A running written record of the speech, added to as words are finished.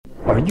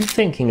Are you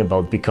thinking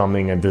about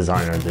becoming a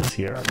designer this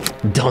year?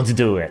 Don't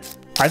do it!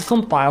 I've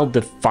compiled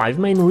the 5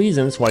 main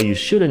reasons why you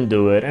shouldn't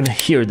do it, and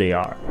here they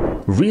are.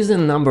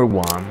 Reason number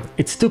 1.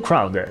 It's too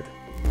crowded.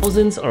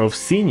 Thousands of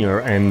senior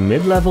and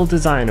mid-level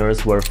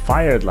designers were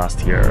fired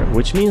last year,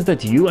 which means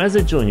that you as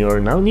a junior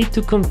now need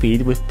to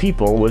compete with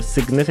people with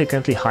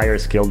significantly higher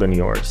skill than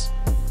yours.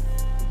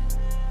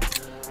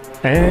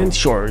 And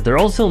sure, they're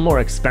also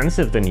more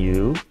expensive than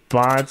you,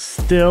 but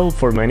still,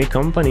 for many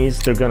companies,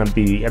 they're gonna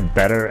be a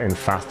better and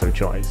faster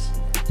choice.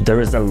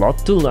 There is a lot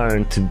to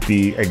learn to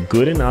be a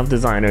good enough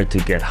designer to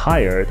get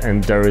hired,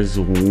 and there is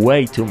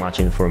way too much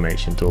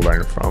information to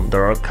learn from.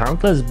 There are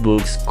countless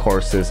books,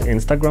 courses,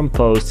 Instagram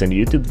posts and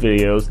YouTube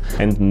videos,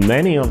 and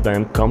many of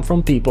them come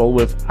from people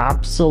with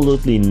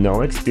absolutely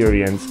no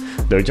experience.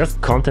 They're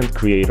just content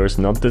creators,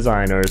 not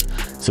designers,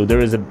 so there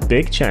is a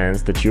big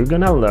chance that you're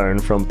gonna learn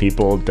from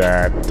people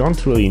that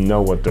don't really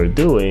know what they're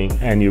doing,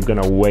 and you're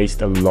gonna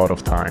waste a lot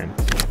of time.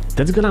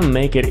 That's gonna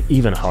make it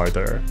even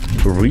harder.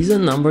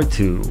 Reason number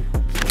 2.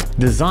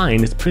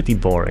 Design is pretty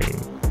boring.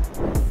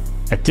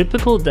 A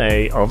typical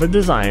day of a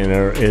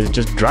designer is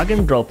just drag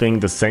and dropping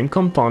the same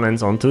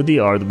components onto the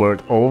artboard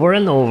over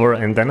and over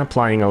and then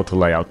applying auto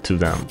layout to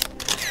them.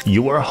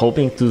 You are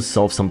hoping to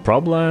solve some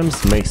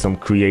problems, make some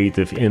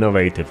creative,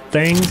 innovative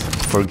things,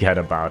 forget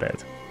about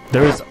it.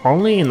 There is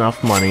only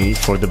enough money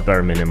for the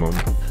bare minimum.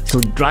 So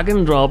drag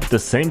and drop the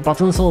same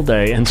buttons all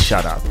day and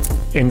shut up.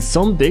 In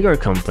some bigger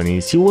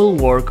companies, you will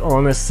work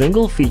on a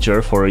single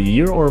feature for a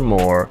year or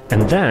more,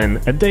 and then,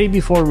 a day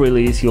before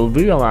release, you'll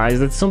realize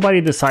that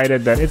somebody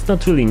decided that it's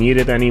not really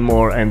needed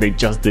anymore and they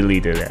just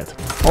deleted it.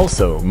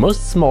 Also,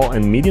 most small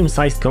and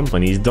medium-sized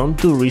companies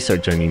don't do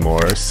research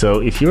anymore,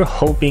 so if you're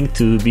hoping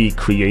to be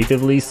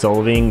creatively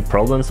solving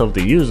problems of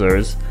the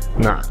users,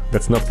 nah,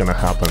 that's not gonna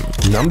happen.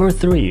 Number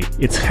 3.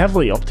 It's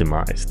heavily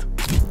optimized.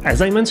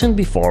 As I mentioned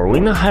before, we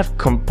now have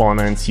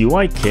components,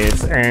 UI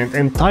kits, and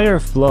entire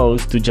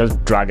flows to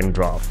just drag and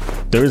drop.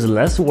 There is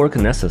less work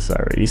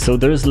necessary, so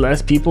there's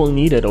less people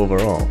needed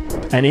overall.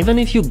 And even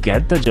if you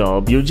get the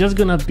job, you're just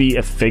gonna be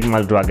a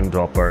Figma drag and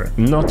dropper,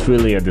 not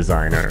really a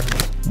designer.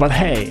 But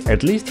hey,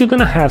 at least you're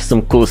gonna have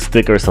some cool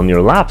stickers on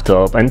your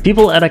laptop, and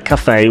people at a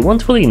cafe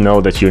won't really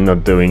know that you're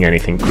not doing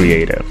anything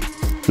creative.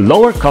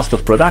 Lower cost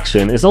of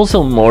production is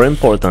also more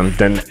important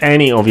than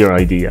any of your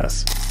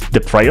ideas. The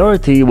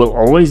priority will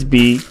always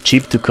be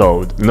cheap to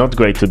code, not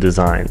great to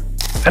design.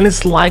 And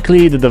it's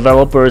likely the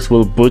developers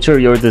will butcher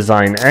your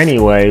design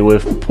anyway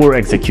with poor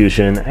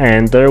execution,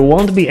 and there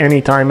won't be any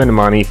time and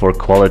money for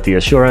quality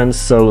assurance,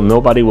 so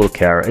nobody will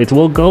care. It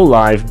will go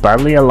live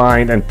badly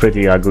aligned and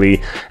pretty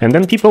ugly, and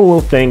then people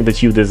will think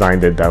that you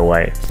designed it that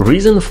way.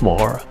 Reason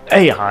 4.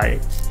 AI.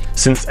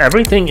 Since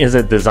everything is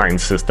a design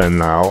system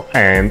now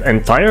and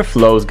entire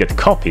flows get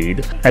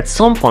copied, at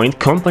some point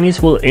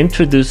companies will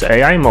introduce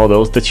AI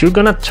models that you're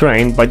gonna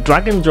train by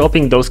drag and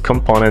dropping those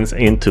components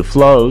into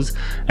flows,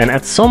 and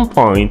at some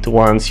point,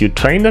 once you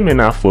train them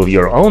enough with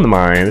your own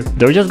mind,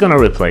 they're just gonna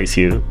replace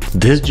you.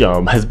 This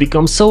job has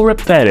become so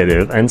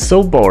repetitive and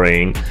so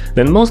boring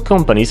that most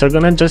companies are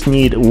gonna just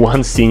need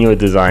one senior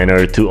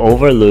designer to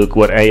overlook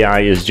what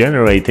AI is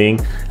generating,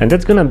 and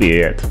that's gonna be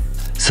it.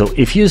 So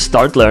if you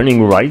start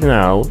learning right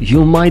now,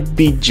 you might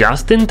be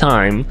just in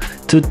time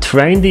to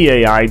train the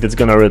AI that's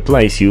gonna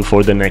replace you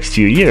for the next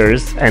few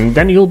years, and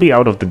then you'll be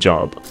out of the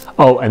job.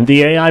 Oh, and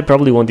the AI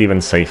probably won't even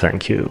say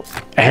thank you.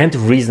 And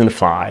reason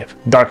 5.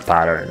 Dark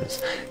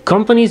patterns.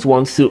 Companies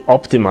want to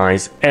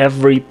optimize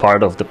every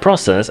part of the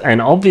process,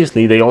 and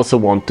obviously they also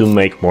want to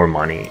make more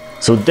money.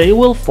 So they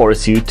will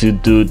force you to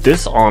do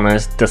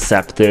dishonest,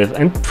 deceptive,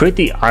 and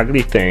pretty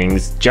ugly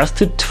things just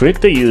to trick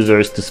the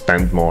users to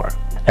spend more.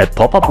 A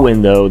pop-up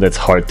window that's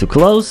hard to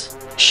close?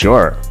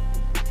 Sure.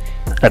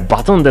 A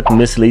button that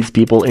misleads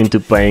people into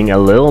paying a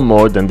little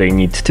more than they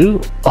need to?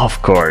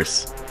 Of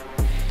course.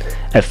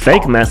 A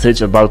fake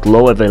message about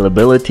low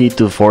availability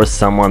to force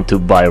someone to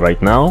buy right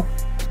now?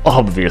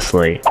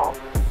 Obviously.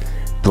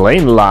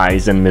 Plain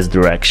lies and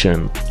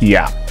misdirection?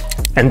 Yeah.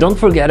 And don't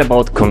forget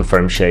about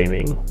confirm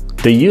shaming.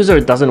 The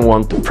user doesn't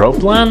want the pro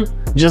plan?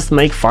 Just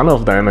make fun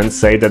of them and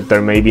say that they're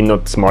maybe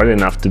not smart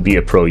enough to be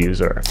a pro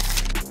user.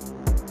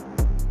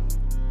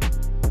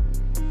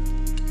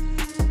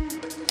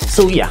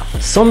 So yeah,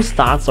 some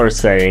stats are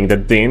saying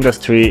that the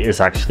industry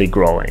is actually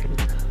growing.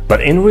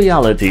 But in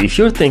reality, if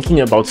you're thinking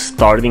about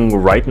starting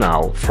right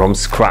now, from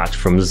scratch,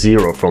 from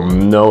zero,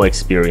 from no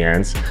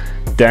experience,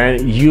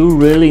 then you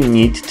really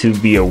need to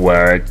be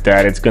aware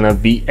that it's gonna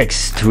be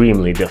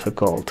extremely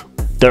difficult.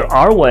 There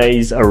are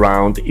ways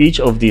around each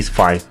of these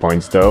 5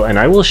 points though, and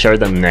I will share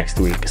them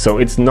next week. So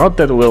it's not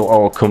that we're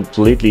all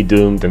completely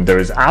doomed and there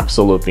is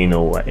absolutely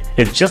no way.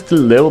 It's just a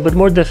little bit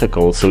more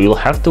difficult, so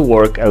you'll have to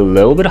work a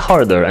little bit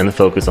harder and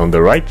focus on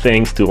the right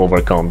things to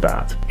overcome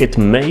that. It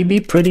may be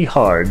pretty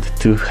hard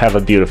to have a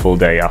beautiful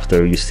day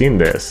after you've seen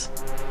this,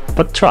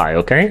 but try,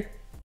 okay?